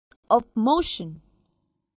of motion.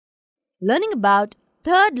 Learning about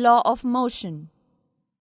third law of motion.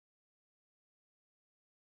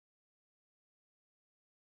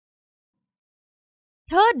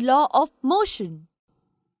 Third law of motion.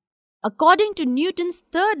 According to Newton's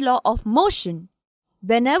third law of motion,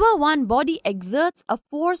 whenever one body exerts a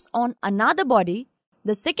force on another body,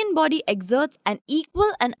 the second body exerts an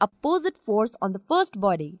equal and opposite force on the first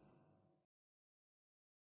body.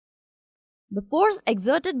 The force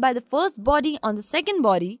exerted by the first body on the second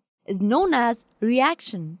body is known as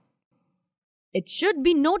reaction. It should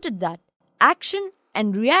be noted that action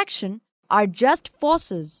and reaction are just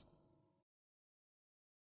forces.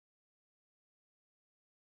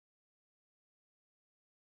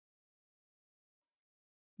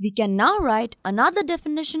 We can now write another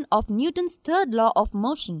definition of Newton's third law of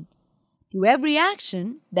motion. To every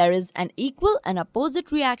action, there is an equal and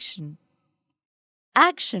opposite reaction.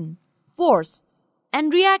 Action, force,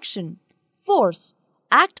 and reaction, force,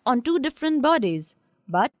 act on two different bodies,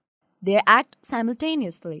 but they act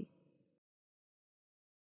simultaneously.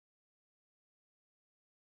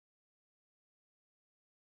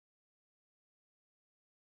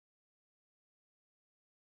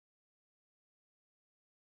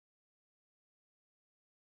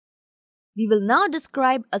 We will now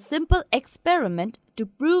describe a simple experiment to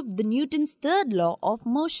prove the Newton's third law of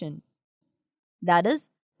motion. That is,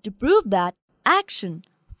 to prove that action,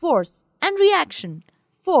 force, and reaction,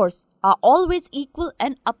 force, are always equal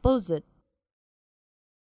and opposite.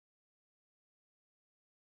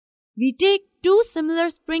 We take two similar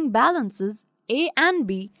spring balances A and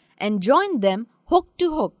B and join them hook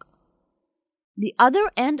to hook. The other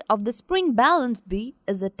end of the spring balance B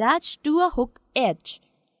is attached to a hook H,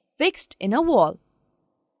 fixed in a wall.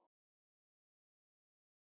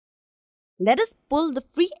 Let us pull the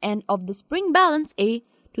free end of the spring balance A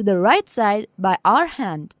to the right side by our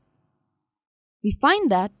hand. We find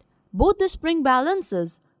that both the spring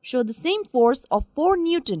balances show the same force of 4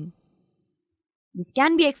 Newton. This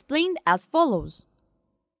can be explained as follows.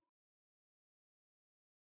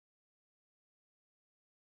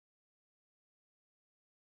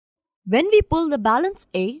 When we pull the balance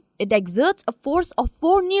A, it exerts a force of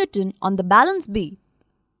 4 Newton on the balance B.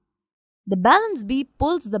 The balance B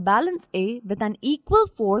pulls the balance A with an equal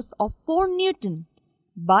force of 4 Newton,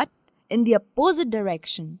 but in the opposite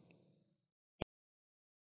direction.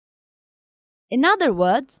 In other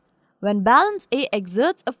words, when balance A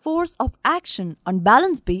exerts a force of action on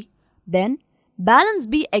balance B, then balance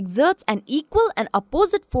B exerts an equal and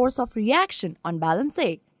opposite force of reaction on balance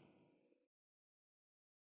A.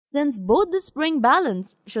 Since both the spring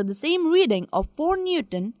balance show the same reading of 4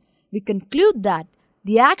 Newton, we conclude that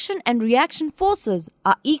the action and reaction forces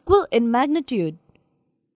are equal in magnitude.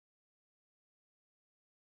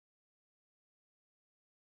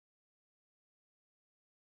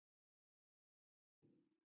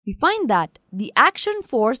 We find that the action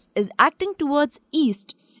force is acting towards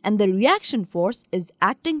east and the reaction force is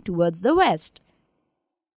acting towards the west.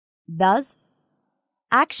 Thus,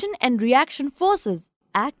 action and reaction forces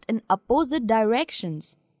act in opposite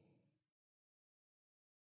directions.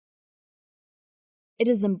 It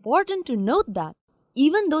is important to note that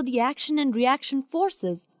even though the action and reaction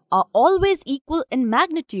forces are always equal in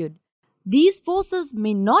magnitude, these forces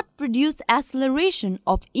may not produce acceleration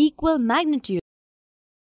of equal magnitude.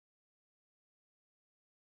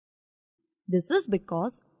 This is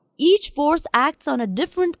because each force acts on a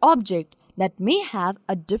different object that may have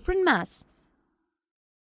a different mass.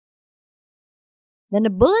 When a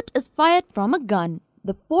bullet is fired from a gun,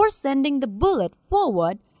 the force sending the bullet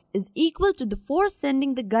forward is equal to the force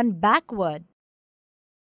sending the gun backward.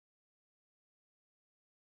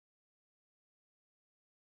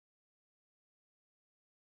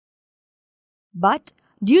 But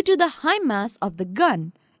due to the high mass of the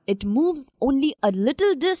gun, it moves only a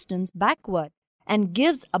little distance backward and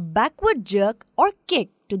gives a backward jerk or kick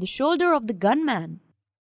to the shoulder of the gunman.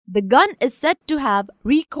 The gun is said to have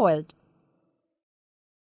recoiled.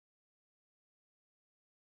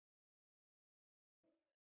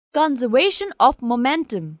 Conservation of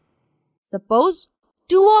momentum. Suppose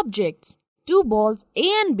two objects, two balls A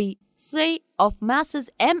and B, say of masses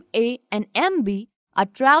MA and MB, are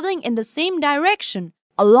traveling in the same direction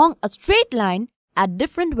along a straight line at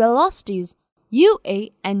different velocities UA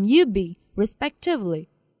and UB respectively.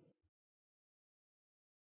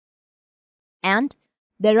 And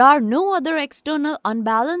there are no other external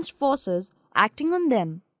unbalanced forces acting on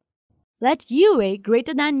them. Let UA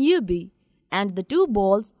greater than UB and the two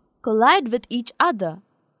balls collide with each other.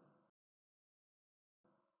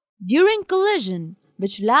 During collision,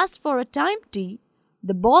 which lasts for a time t,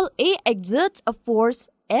 the ball A exerts a force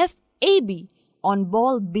FAB on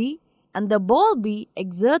ball B and the ball B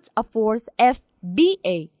exerts a force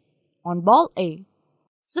FBA on ball A.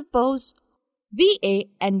 Suppose VA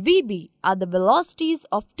and VB are the velocities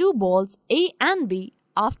of two balls A and B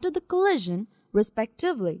after the collision,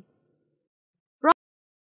 respectively.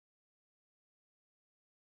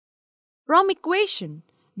 From equation,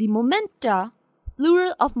 the momenta,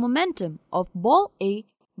 plural of momentum, of ball A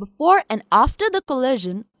before and after the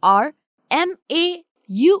collision are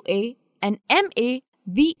MAUA and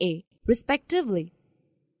MAVA, respectively.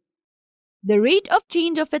 The rate of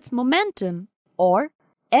change of its momentum, or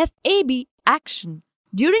FAB action,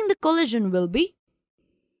 during the collision will be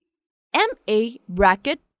MA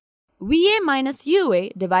bracket VA minus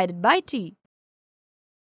UA divided by T.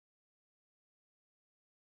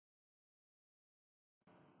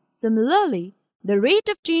 Similarly, the rate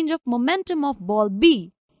of change of momentum of ball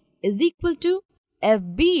B is equal to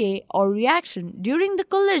FBA or reaction during the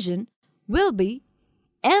collision will be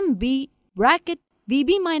MB bracket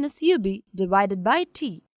VB minus UB divided by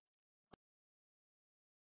T.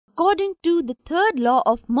 According to the third law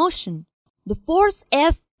of motion, the force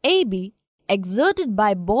FAB exerted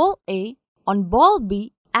by ball A on ball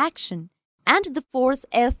B action and the force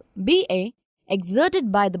FBA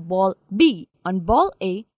exerted by the ball B on ball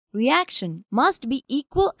A reaction must be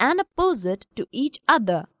equal and opposite to each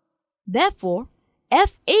other. Therefore,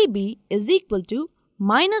 FAB is equal to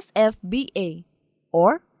minus FBA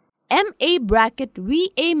or MA bracket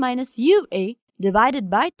VA minus UA divided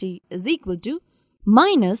by T is equal to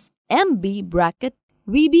minus MB bracket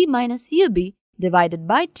VB minus UB divided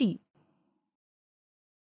by T.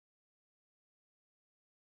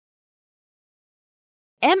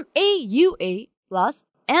 MAUA plus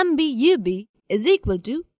MBUB is equal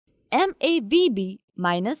to MAVB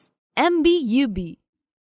minus MBUB.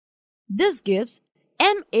 This gives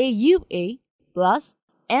MAUA plus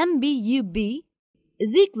MBUB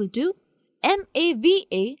is equal to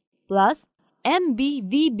MAVA plus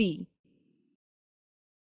MBVB.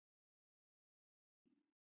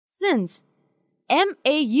 Since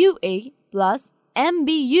MAUA plus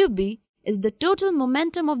MBUB is the total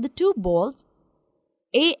momentum of the two balls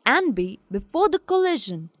A and B before the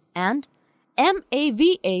collision and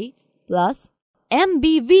MAVA plus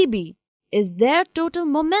MBVB is their total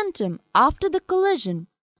momentum after the collision.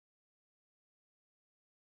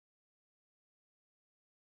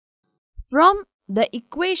 From the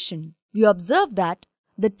equation, we observe that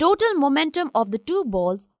the total momentum of the two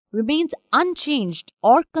balls remains unchanged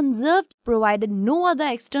or conserved provided no other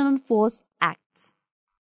external force acts.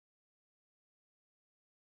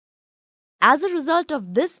 As a result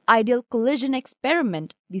of this ideal collision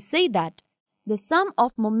experiment, we say that the sum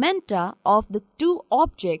of momenta of the two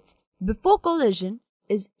objects before collision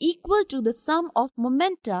is equal to the sum of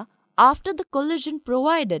momenta after the collision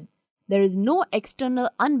provided there is no external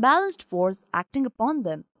unbalanced force acting upon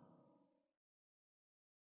them.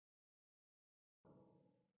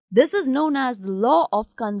 This is known as the law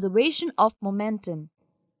of conservation of momentum.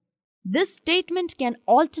 This statement can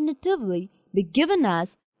alternatively be given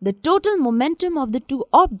as the total momentum of the two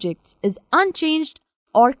objects is unchanged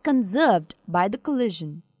or conserved by the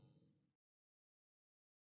collision.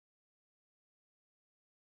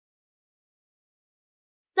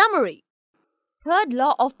 Summary. Third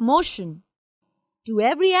law of motion. To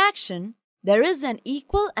every action, there is an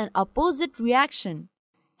equal and opposite reaction,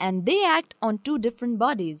 and they act on two different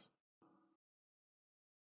bodies.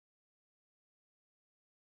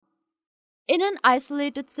 In an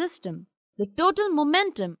isolated system, the total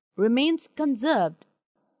momentum remains conserved.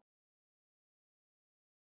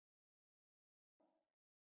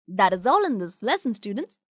 That is all in this lesson,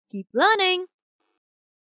 students. Keep learning.